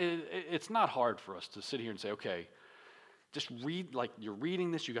mean, it's not hard for us to sit here and say, okay, just read, like you're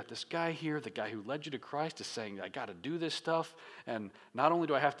reading this, you got this guy here, the guy who led you to Christ is saying, I got to do this stuff, and not only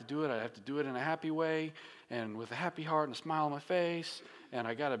do I have to do it, I have to do it in a happy way, and with a happy heart and a smile on my face, and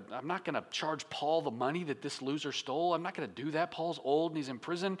I'm not going to charge Paul the money that this loser stole. I'm not going to do that. Paul's old and he's in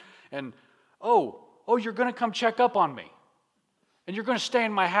prison, and you're going to come check up on me, and you're going to stay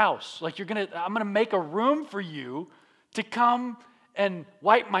in my house. Like I'm going to make a room for you to come and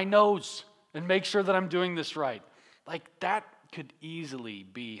wipe my nose and make sure that I'm doing this right. Like, that could easily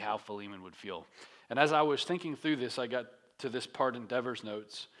be how Philemon would feel. And as I was thinking through this, I got to this part in Dever's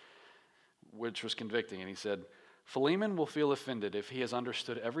notes, which was convicting. And he said, Philemon will feel offended if he has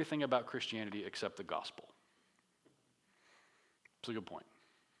understood everything about Christianity except the gospel. It's a good point.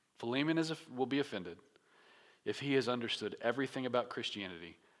 Philemon will be offended if he has understood everything about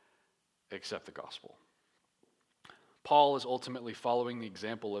Christianity except the gospel. Paul is ultimately following the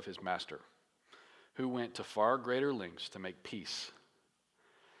example of his master, who went to far greater lengths to make peace.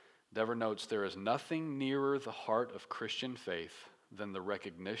 Dever notes, there is nothing nearer the heart of Christian faith than the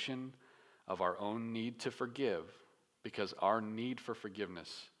recognition of our own need to forgive, because our need for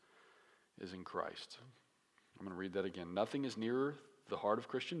forgiveness is in Christ. I'm going to read that again. Nothing is nearer the heart of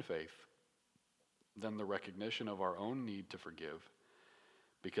Christian faith than the recognition of our own need to forgive,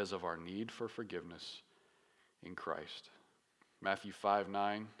 because of our need for forgiveness in Christ. Matthew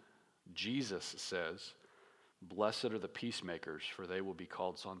 5:9. Jesus says, blessed are the peacemakers, for they will be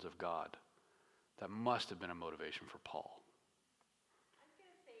called sons of God. That must have been a motivation for Paul. I was going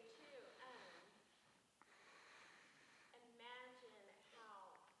to say, too, imagine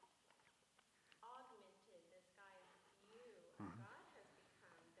how augmented this guy's view of God has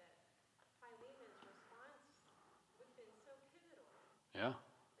become, that Philemon's response would have been so pivotal. Yeah.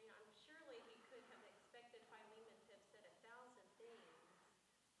 Surely he could have expected Philemon to have said 1,000 things,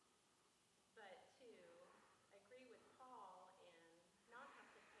 but to agree with Paul and not have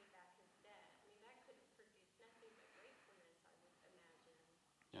to pay back his debt. That could have produced nothing but gratefulness, I would imagine.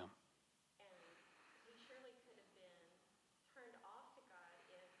 Yeah. And he surely could have been turned off to God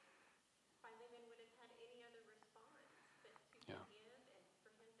if Philemon would have had any other response, but to Yeah. forgive and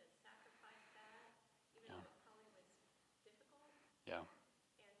for him to sacrifice that, even Yeah. though it probably was difficult, Yeah.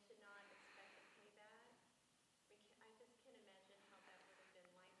 and to not expect a payback. I just can't imagine how that would have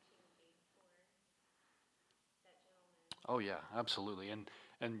been life-changing for that gentleman. Oh yeah, absolutely. And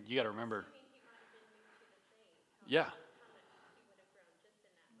you got to remember. Assuming he might have been new to the faith. Yeah. How much he would have grown just in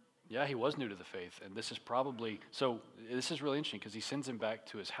that moment. Yeah, he was new to the faith, and this is really interesting because he sends him back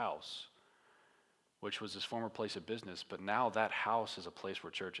to his house, which was his former place of business, but now that house is a place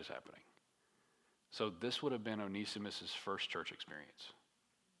where church is happening. So this would have been Onesimus' first church experience.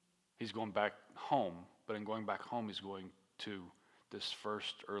 He's going back home, but in going back home, he's going to this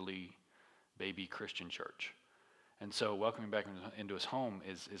first early baby Christian church. And so welcoming back into his home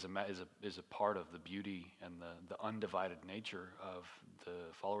is a part of the beauty and the undivided nature of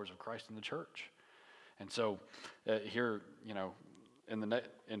the followers of Christ in the church. And so here, in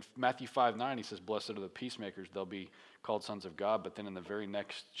Matthew 5:9, he says, blessed are the peacemakers, they'll be called sons of God. But then in the very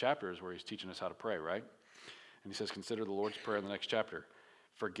next chapter is where he's teaching us how to pray, right? And he says, consider the Lord's Prayer in the next chapter.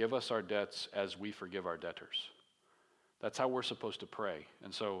 Forgive us our debts as we forgive our debtors. That's how we're supposed to pray.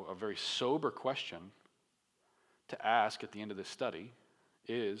 And so a very sober question to ask at the end of this study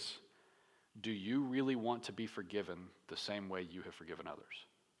is, do you really want to be forgiven the same way you have forgiven others?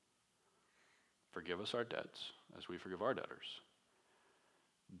 Forgive us our debts as we forgive our debtors.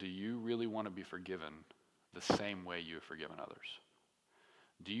 Do you really want to be forgiven the same way you have forgiven others?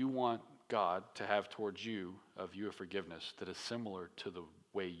 Do you want God to have towards you a view of forgiveness that is similar to the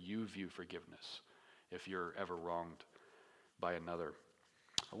way you view forgiveness if you're ever wronged by another?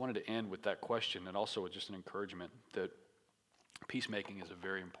 I wanted to end with that question, and also with just an encouragement that peacemaking is a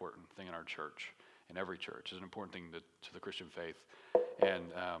very important thing in our church, in every church. It's an important thing to the Christian faith.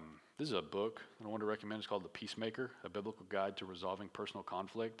 And this is a book that I want to recommend. It's called The Peacemaker, A Biblical Guide to Resolving Personal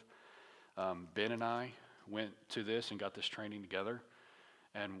Conflict. Ben and I went to this and got this training together,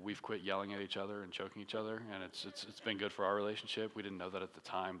 and we've quit yelling at each other and choking each other, and it's been good for our relationship. We didn't know that at the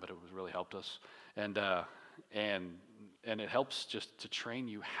time, but it was really helped us, and it helps just to train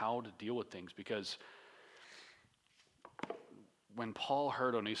you how to deal with things, because when Paul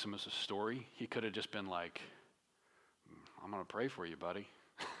heard Onesimus' story, he could have just been like, I'm going to pray for you, buddy.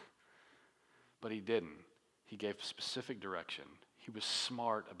 But he didn't. He gave specific direction. He was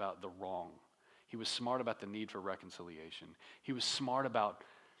smart about the wrong. He was smart about the need for reconciliation. He was smart about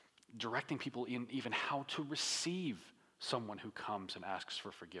directing people in even how to receive someone who comes and asks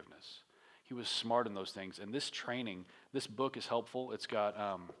for forgiveness. He was smart in those things. And this training, this book is helpful. It's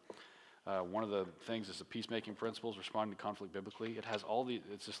got one of the things is the peacemaking principles, responding to conflict biblically. It has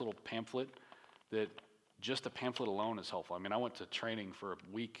it's this little pamphlet that just the pamphlet alone is helpful. I mean, I went to training for a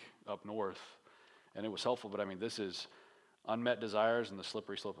week up north, and it was helpful, but I mean, this is unmet desires and the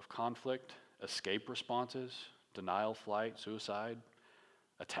slippery slope of conflict, escape responses, denial, flight, suicide,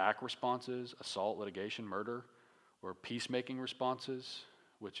 attack responses, assault, litigation, murder, or peacemaking responses,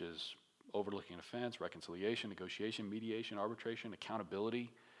 which is overlooking offense, reconciliation, negotiation, mediation, arbitration,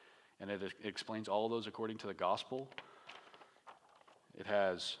 accountability, and it explains all of those according to the gospel. It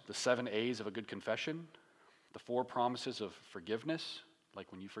has the 7 A's of a good confession, the 4 promises of forgiveness, like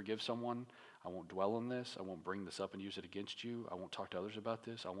when you forgive someone, I won't dwell on this, I won't bring this up and use it against you, I won't talk to others about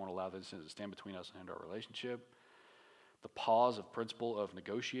this, I won't allow this to stand between us and our relationship. The pause of principle of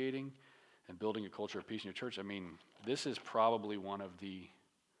negotiating and building a culture of peace in your church. I mean, this is probably one of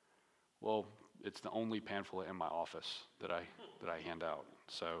it's the only pamphlet in my office that I hand out.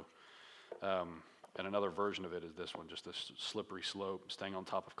 So, and another version of it is this one, just this slippery slope, staying on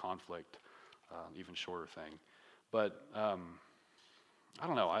top of conflict, even shorter thing. But I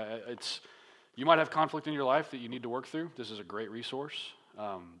don't know. You might have conflict in your life that you need to work through. This is a great resource.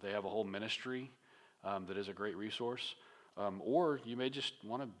 They have a whole ministry that is a great resource. Or you may just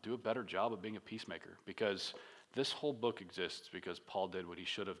want to do a better job of being a peacemaker, because this whole book exists because Paul did what he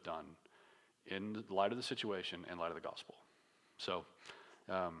should have done in light of the situation, in light of the gospel. So,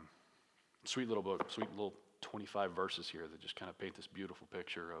 sweet little book, sweet little 25 verses here that just kind of paint this beautiful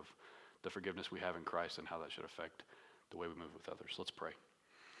picture of the forgiveness we have in Christ and how that should affect the way we move with others. Let's pray.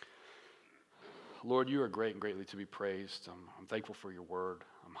 Lord, you are great and greatly to be praised. I'm thankful for your word.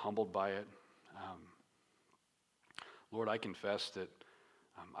 I'm humbled by it. Lord, I confess that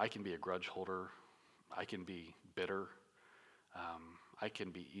I can be a grudge holder. I can be bitter. I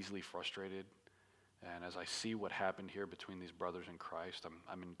can be easily frustrated. And as I see what happened here between these brothers in Christ,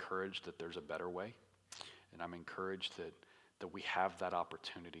 I'm encouraged that there's a better way. And I'm encouraged that we have that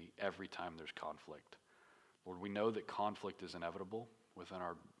opportunity every time there's conflict. Lord, we know that conflict is inevitable within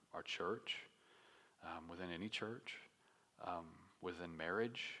our church, within any church, within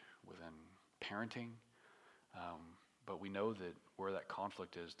marriage, within parenting. But we know that where that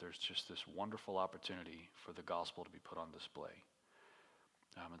conflict is, there's just this wonderful opportunity for the gospel to be put on display.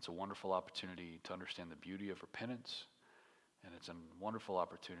 It's a wonderful opportunity to understand the beauty of repentance, and it's a wonderful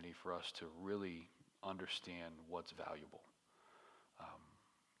opportunity for us to really understand what's valuable.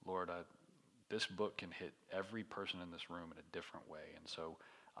 Lord, this book can hit every person in this room in a different way, and so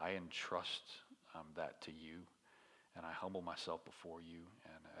I entrust that to you, and I humble myself before you,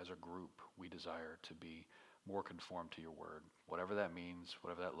 and as a group, we desire to be more conformed to your word. Whatever that means,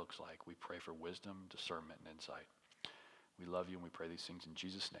 whatever that looks like, we pray for wisdom, discernment, and insight. We love you, and we pray these things in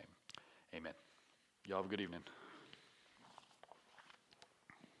Jesus' name. Amen. Y'all have a good evening.